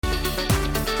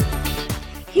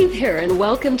Hey there, and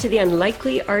welcome to the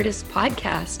Unlikely Artist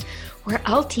Podcast, where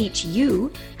I'll teach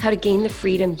you how to gain the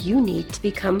freedom you need to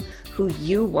become who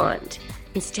you want,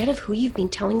 instead of who you've been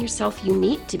telling yourself you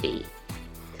need to be.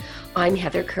 I'm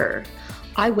Heather Kerr.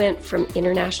 I went from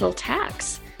international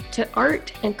tax to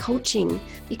art and coaching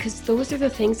because those are the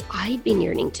things I've been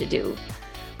yearning to do.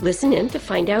 Listen in to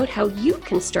find out how you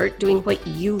can start doing what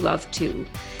you love to,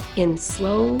 in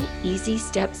slow, easy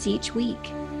steps each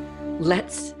week.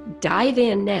 Let's dive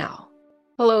in now.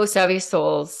 Hello, Savvy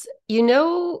Souls. You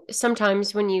know,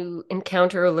 sometimes when you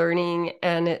encounter a learning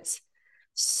and it's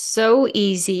so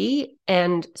easy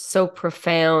and so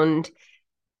profound,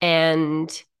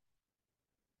 and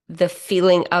the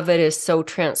feeling of it is so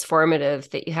transformative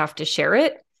that you have to share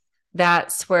it,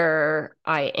 that's where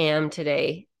I am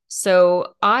today.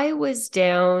 So I was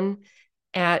down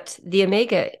at the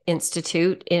Omega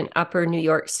Institute in Upper New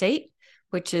York State,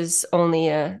 which is only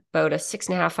about a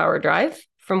 6.5 hour drive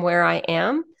from where I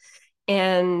am.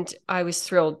 And I was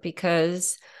thrilled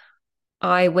because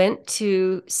I went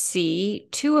to see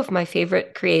two of my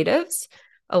favorite creatives,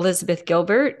 Elizabeth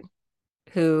Gilbert,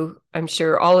 who I'm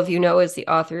sure all of you know is the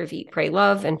author of Eat, Pray,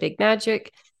 Love and Big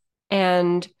Magic,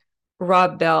 and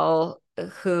Rob Bell,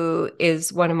 who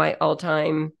is one of my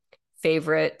all-time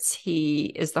favorites. He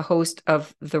is the host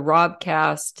of the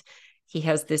Robcast. He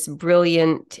has this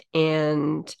brilliant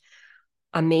and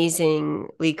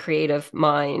amazingly creative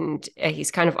mind.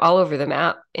 He's kind of all over the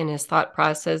map in his thought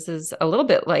processes, a little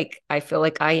bit like I feel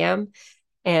like I am.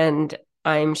 And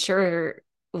I'm sure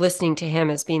listening to him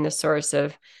has been the source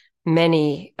of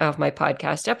many of my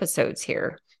podcast episodes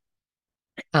here.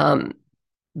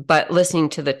 But listening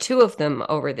to the two of them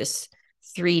over this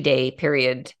 3-day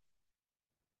period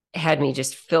had me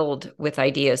just filled with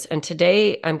ideas. And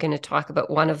today I'm going to talk about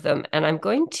one of them, and I'm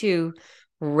going to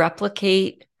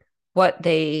replicate what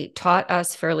they taught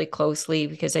us fairly closely,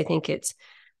 because I think it's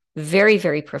very,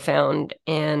 very profound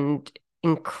and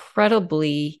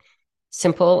incredibly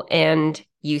simple and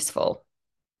useful.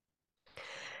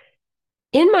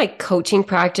 In my coaching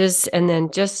practice, and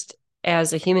then just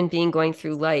as a human being going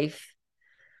through life,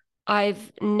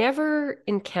 I've never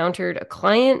encountered a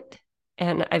client,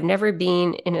 and I've never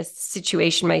been in a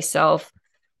situation myself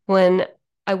when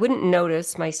I wouldn't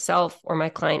notice myself or my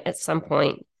client at some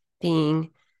point being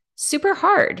super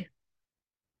hard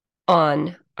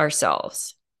on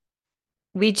ourselves.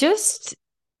 We just,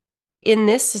 in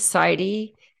this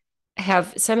society,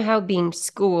 have somehow been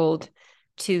schooled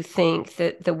to think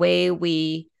that the way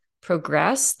we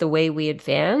progress, the way we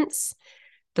advance,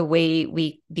 the way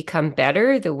we become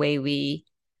better, the way we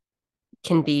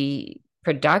can be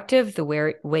productive, the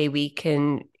way we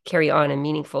can carry on a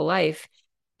meaningful life,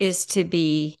 is to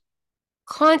be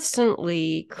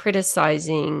constantly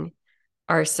criticizing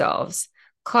ourselves,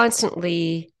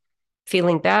 constantly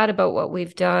feeling bad about what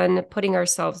we've done, putting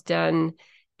ourselves down,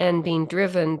 and being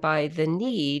driven by the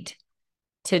need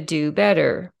to do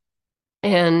better.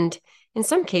 And in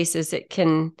some cases, it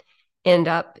can end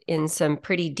up in some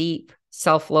pretty deep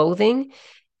self-loathing.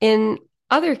 In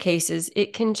other cases,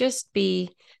 it can just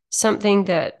be something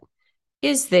that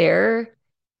is there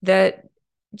that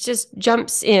just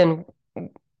jumps in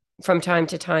from time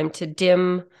to time to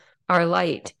dim our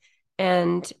light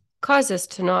and cause us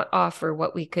to not offer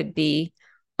what we could be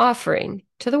offering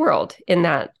to the world in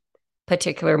that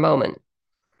particular moment.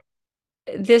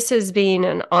 This has been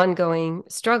an ongoing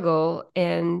struggle,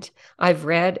 and I've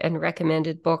read and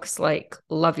recommended books like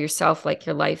Love Yourself Like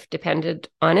Your Life Depended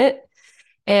on It.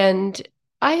 And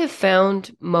I have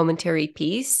found momentary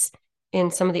peace in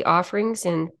some of the offerings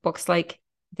in books like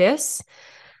this,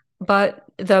 but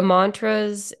the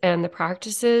mantras and the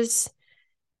practices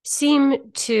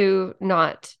seem to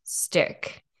not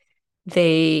stick.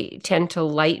 They tend to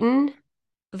lighten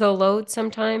the load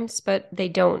sometimes, but they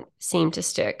don't seem to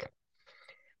stick.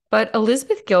 But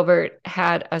Elizabeth Gilbert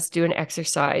had us do an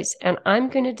exercise, and I'm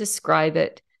going to describe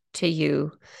it to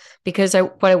you because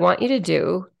what I want you to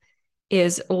do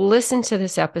is listen to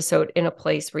this episode in a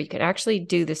place where you can actually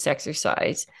do this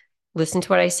exercise. Listen to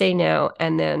what I say now,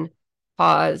 and then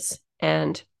pause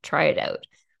and try it out.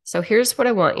 So here's what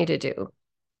I want you to do.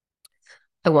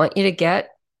 I want you to get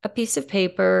a piece of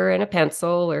paper and a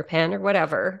pencil or pen or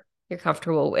whatever you're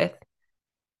comfortable with.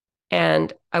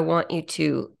 And I want you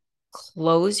to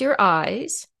close your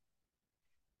eyes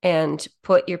and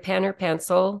put your pen or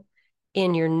pencil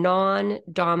in your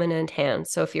non-dominant hand.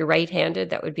 So if you're right-handed,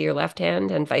 that would be your left hand,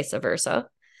 and vice versa.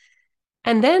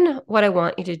 And then what I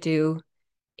want you to do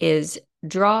is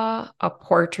draw a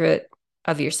portrait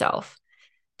of yourself.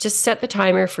 Just set the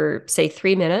timer for, say,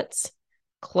 3 minutes.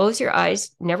 Close your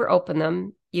eyes, never open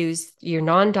them. Use your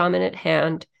non-dominant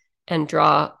hand and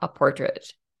draw a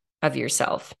portrait of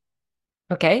yourself.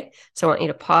 Okay, so I want you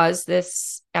to pause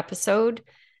this episode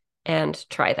and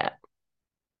try that.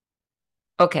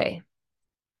 Okay,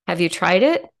 have you tried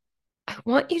it? I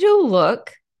want you to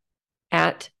look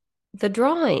at the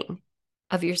drawing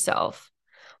of yourself.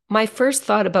 My first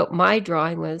thought about my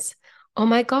drawing was, oh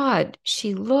my God,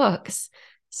 she looks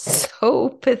so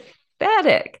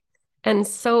pathetic and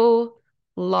so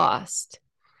lost.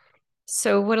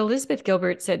 So, what Elizabeth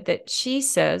Gilbert said that she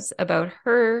says about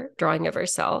her drawing of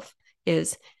herself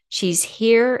is she's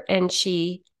here and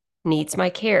she needs my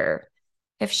care.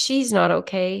 If she's not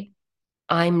okay,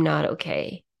 I'm not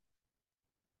okay.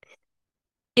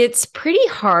 It's pretty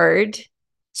hard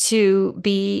to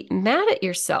be mad at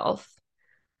yourself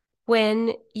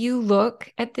when you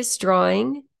look at this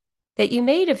drawing that you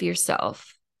made of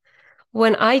yourself.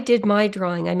 When I did my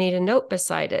drawing, I made a note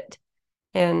beside it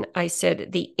and I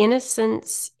said, the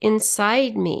innocence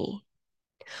inside me.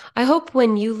 I hope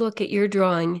when you look at your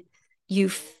drawing, you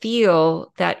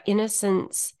feel that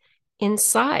innocence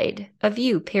inside of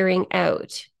you peering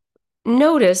out.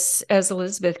 Notice, as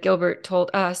Elizabeth Gilbert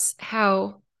told us,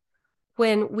 how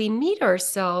when we meet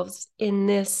ourselves in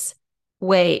this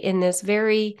way, in this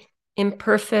very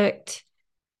imperfect,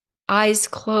 eyes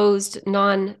closed,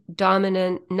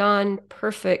 non-dominant,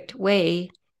 non-perfect way,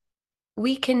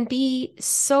 we can be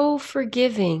so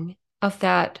forgiving of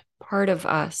that part of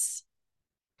us.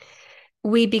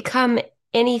 We become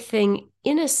anything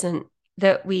innocent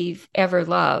that we've ever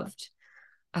loved,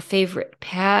 a favorite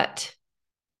pet,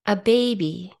 a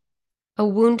baby, a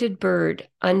wounded bird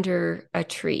under a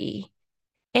tree,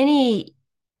 any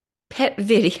pet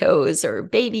videos or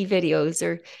baby videos,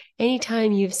 or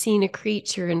anytime you've seen a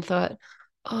creature and thought,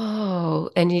 oh,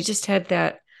 and you just had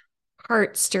that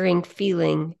heart-stirring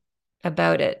feeling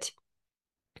about it.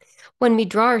 When we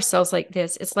draw ourselves like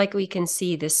this, it's like we can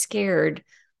see the scared,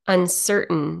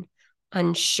 uncertain,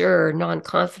 unsure,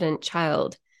 non-confident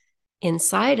child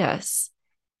inside us.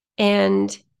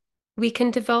 And we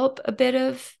can develop a bit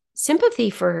of sympathy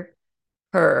for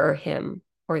her or him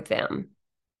or them.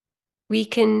 We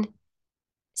can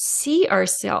see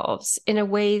ourselves in a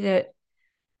way that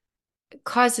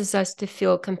causes us to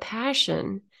feel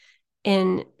compassion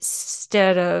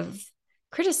instead of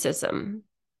criticism.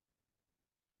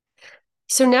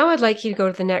 So now I'd like you to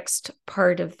go to the next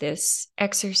part of this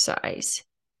exercise.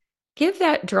 Give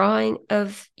that drawing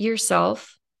of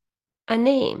yourself a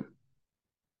name.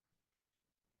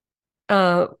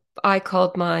 I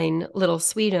called mine Little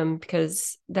Sweetum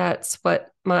because that's what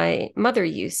my mother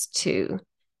used to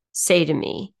say to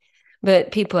me.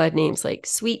 But people had names like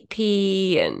Sweet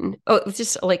Pea and, oh, it was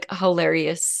just like a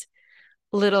hilarious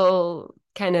little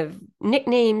kind of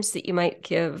nicknames that you might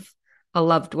give a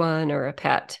loved one or a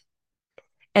pet.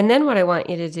 And then what I want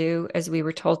you to do, as we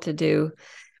were told to do,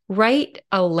 write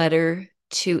a letter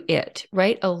to it.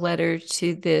 Write a letter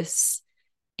to this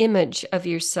image of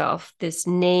yourself, this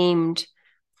named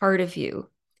part of you.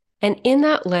 And in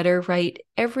that letter, write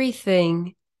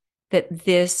everything that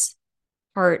this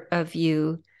part of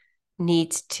you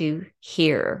needs to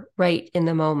hear right in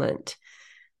the moment,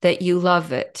 that you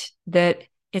love it, that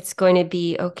it's going to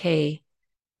be okay,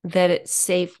 that it's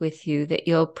safe with you, that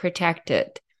you'll protect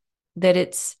it, that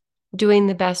it's doing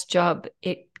the best job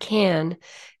it can.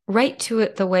 Write to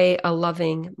it the way a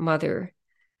loving mother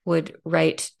would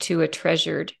write to a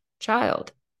treasured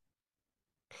child.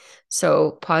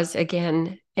 So pause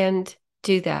again and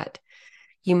do that.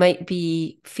 You might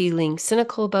be feeling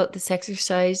cynical about this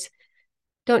exercise.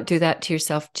 Don't do that to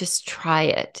yourself. Just try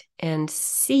it and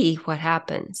see what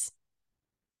happens.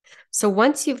 So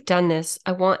once you've done this,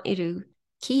 I want you to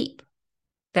keep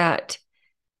that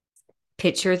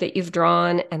picture that you've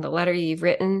drawn and the letter you've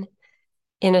written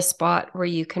in a spot where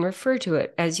you can refer to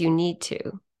it as you need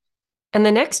to. And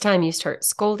the next time you start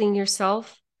scolding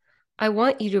yourself, I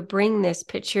want you to bring this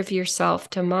picture of yourself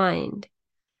to mind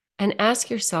and ask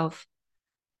yourself,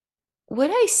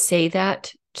 would I say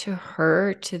that to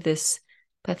her, to this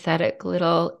pathetic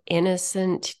little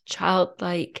innocent,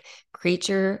 childlike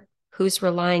creature who's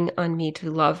relying on me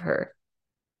to love her?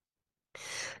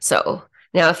 So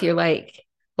now if you're like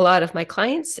a lot of my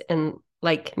clients and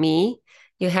like me,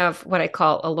 you have what I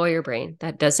call a lawyer brain.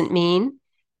 That doesn't mean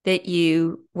that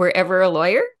you were ever a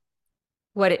lawyer.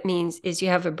 What it means is you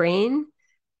have a brain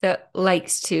that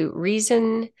likes to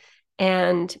reason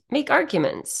and make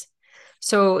arguments.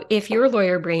 So if your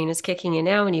lawyer brain is kicking in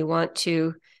now and you want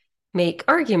to make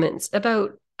arguments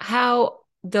about how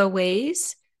the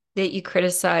ways that you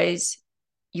criticize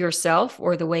yourself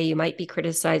or the way you might be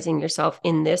criticizing yourself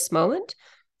in this moment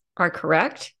are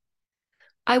correct,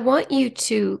 I want you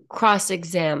to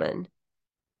cross-examine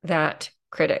that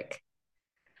critic.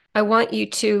 I want you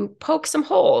to poke some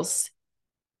holes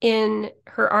in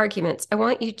her arguments. I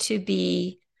want you to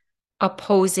be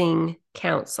opposing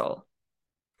counsel.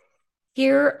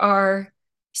 Here are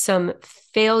some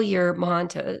failure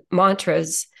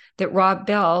mantras that Rob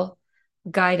Bell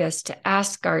guide us to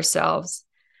ask ourselves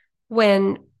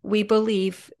when we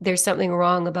believe there's something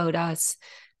wrong about us,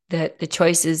 that the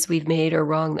choices we've made are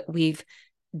wrong, that we've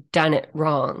done it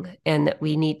wrong, and that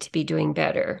we need to be doing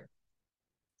better.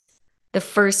 The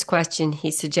first question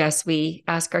he suggests we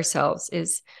ask ourselves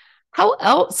is, how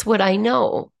else would I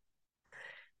know?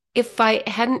 If I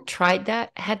hadn't tried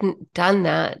that, hadn't done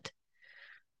that,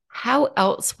 how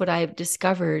else would I have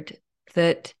discovered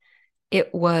that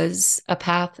it was a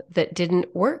path that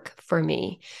didn't work for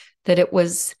me, that it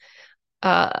was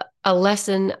a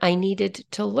lesson I needed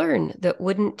to learn that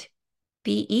wouldn't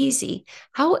be easy?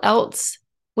 How else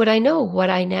would I know what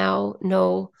I now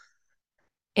know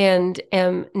and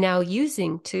am now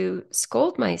using to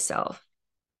scold myself?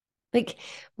 Like,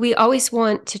 we always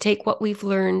want to take what we've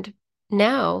learned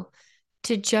now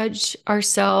to judge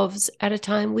ourselves at a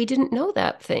time we didn't know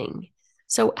that thing.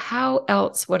 So, how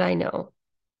else would I know?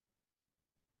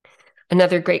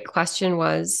 Another great question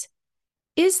was,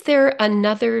 is there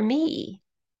another me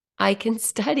I can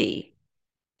study?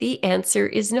 The answer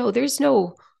is no. There's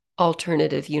no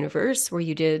alternative universe where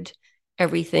you did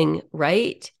everything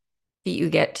right that you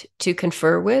get to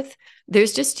confer with.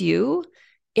 There's just you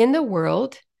in the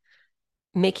world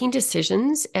making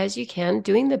decisions as you can,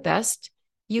 doing the best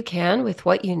you can with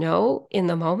what you know in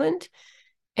the moment.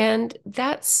 And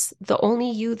that's the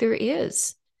only you there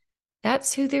is.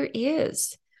 That's who there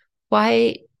is.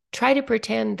 Why try to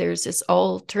pretend there's this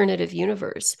alternative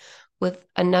universe with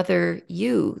another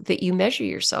you that you measure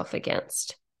yourself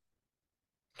against?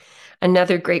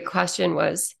 Another great question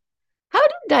was, how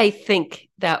did I think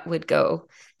that would go?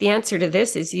 The answer to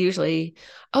this is usually,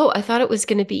 oh, I thought it was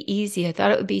going to be easy. I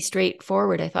thought it would be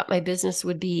straightforward. I thought my business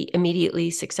would be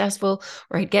immediately successful,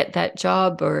 or I'd get that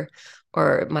job, or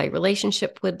my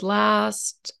relationship would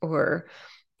last, or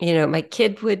my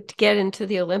kid would get into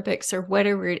the Olympics, or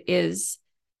whatever it is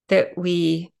that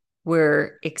we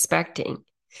were expecting.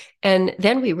 And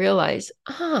then we realize,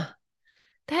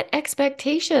 that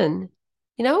expectation,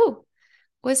 you know,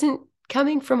 wasn't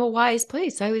coming from a wise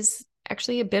place. I was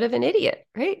actually a bit of an idiot,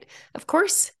 right? Of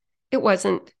course, it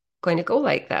wasn't going to go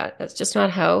like that. That's just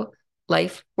not how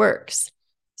life works.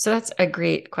 So that's a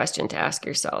great question to ask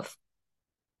yourself.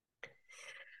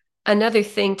 Another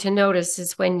thing to notice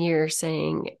is when you're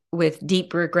saying with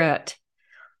deep regret,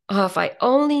 oh, if I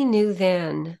only knew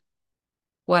then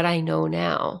what I know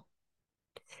now.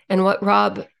 And what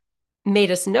Rob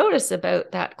made us notice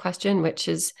about that question, which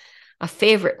is a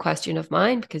favorite question of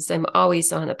mine, because I'm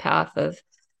always on a path of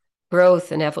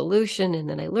growth and evolution. And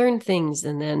then I learn things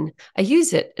and then I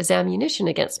use it as ammunition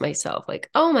against myself. Like,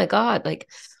 oh my God, like,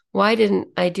 why didn't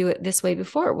I do it this way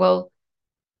before? Well,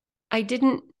 I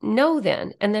didn't know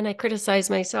then. And then I criticize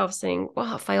myself saying,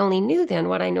 well, if I only knew then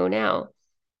what I know now.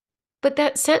 But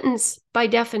that sentence, by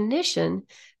definition,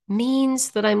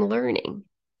 means that I'm learning.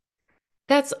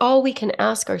 That's all we can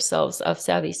ask ourselves of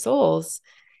savvy souls,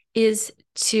 is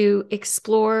to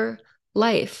explore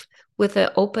life with an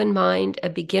open mind, a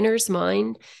beginner's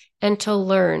mind, and to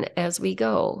learn as we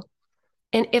go.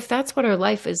 And if that's what our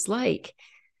life is like,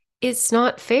 it's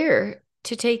not fair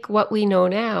to take what we know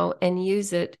now and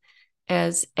use it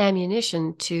as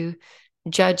ammunition to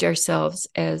judge ourselves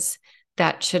as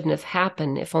that shouldn't have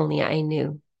happened if only I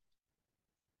knew.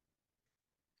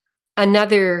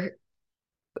 Another,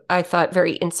 I thought,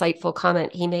 very insightful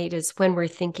comment he made is when we're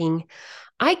thinking,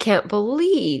 I can't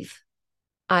believe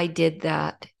I did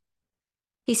that.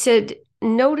 He said,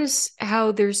 notice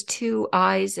how there's two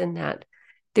eyes in that.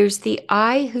 There's the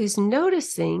eye who's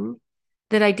noticing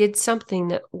that I did something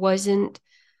that wasn't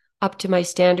up to my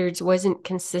standards, wasn't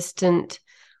consistent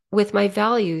with my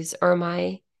values or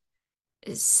my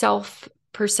self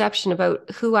perception about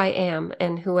who I am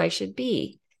and who I should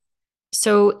be.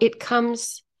 So it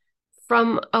comes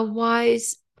from a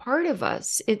wise part of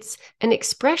us. It's an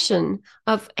expression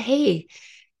of, hey,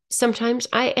 sometimes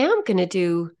I am going to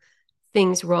do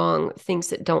things wrong, things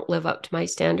that don't live up to my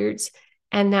standards.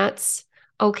 And that's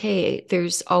okay.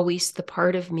 There's always the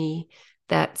part of me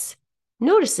that's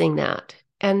noticing that.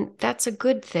 And that's a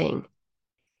good thing.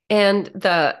 And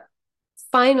the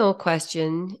final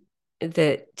question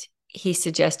that he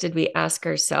suggested we ask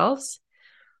ourselves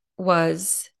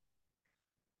was,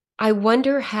 I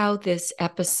wonder how this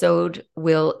episode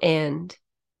will end.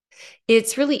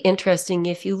 It's really interesting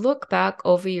if you look back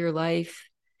over your life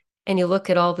and you look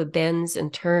at all the bends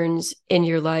and turns in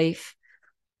your life,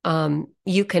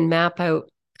 You can map out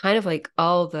kind of like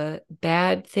all the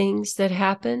bad things that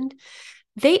happened.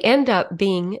 They end up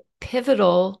being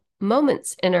pivotal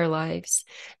moments in our lives.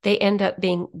 They end up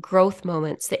being growth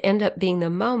moments. They end up being the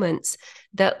moments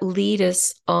that lead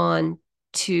us on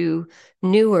to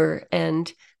newer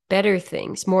and better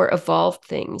things, more evolved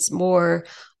things, more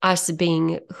us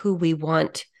being who we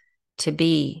want to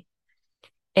be.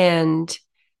 And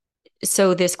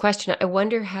so, this question, I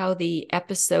wonder how the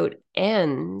episode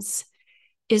ends,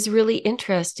 is really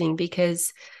interesting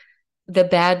because the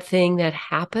bad thing that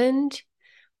happened,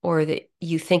 or that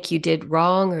you think you did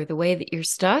wrong, or the way that you're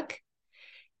stuck,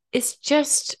 is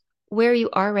just where you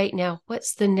are right now.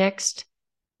 What's the next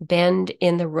bend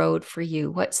in the road for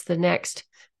you? What's the next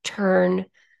turn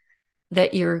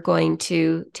that you're going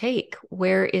to take?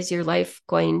 Where is your life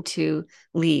going to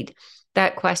lead?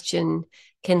 That question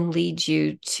can lead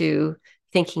you to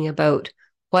thinking about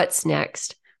what's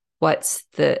next. What's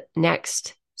the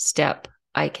next step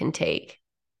I can take?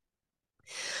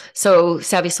 So,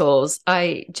 Savvy Souls,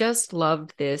 I just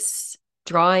loved this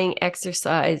drawing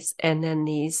exercise and then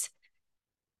these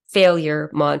failure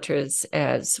mantras,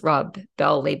 as Rob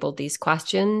Bell labeled these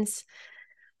questions.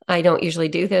 I don't usually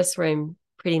do this where I'm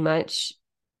pretty much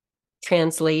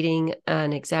translating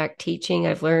an exact teaching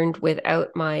I've learned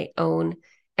without my own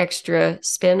extra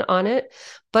spin on it.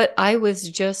 But I was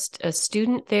just a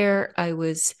student there. I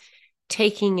was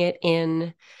taking it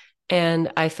in,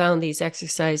 and I found these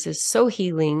exercises so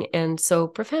healing and so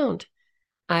profound.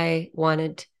 I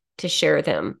wanted to share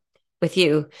them with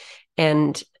you.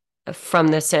 And from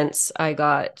the sense I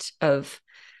got of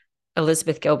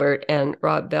Elizabeth Gilbert and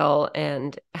Rob Bell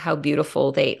and how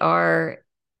beautiful they are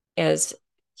as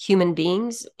human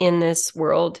beings in this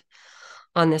world,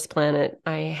 on this planet,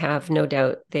 I have no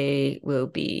doubt they will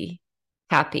be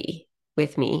happy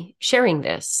with me sharing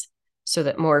this so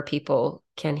that more people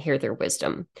can hear their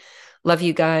wisdom. Love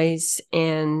you guys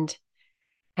and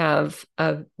have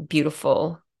a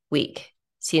beautiful week.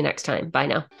 See you next time. Bye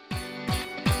now.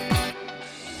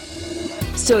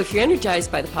 So if you're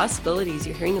energized by the possibilities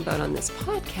you're hearing about on this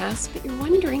podcast, but you're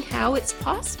wondering how it's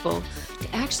possible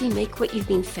to actually make what you've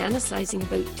been fantasizing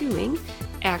about doing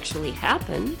actually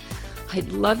happen,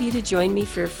 I'd love you to join me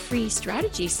for a free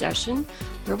strategy session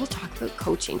where we'll talk about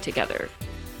coaching together.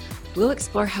 We'll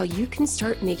explore how you can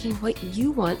start making what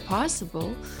you want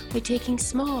possible by taking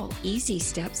small, easy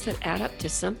steps that add up to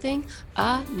something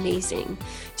amazing.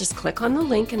 Just click on the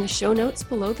link in the show notes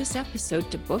below this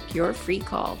episode to book your free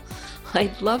call.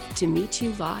 I'd love to meet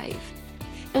you live.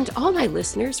 And all my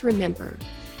listeners, remember,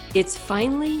 it's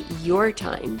finally your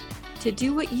time to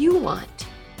do what you want.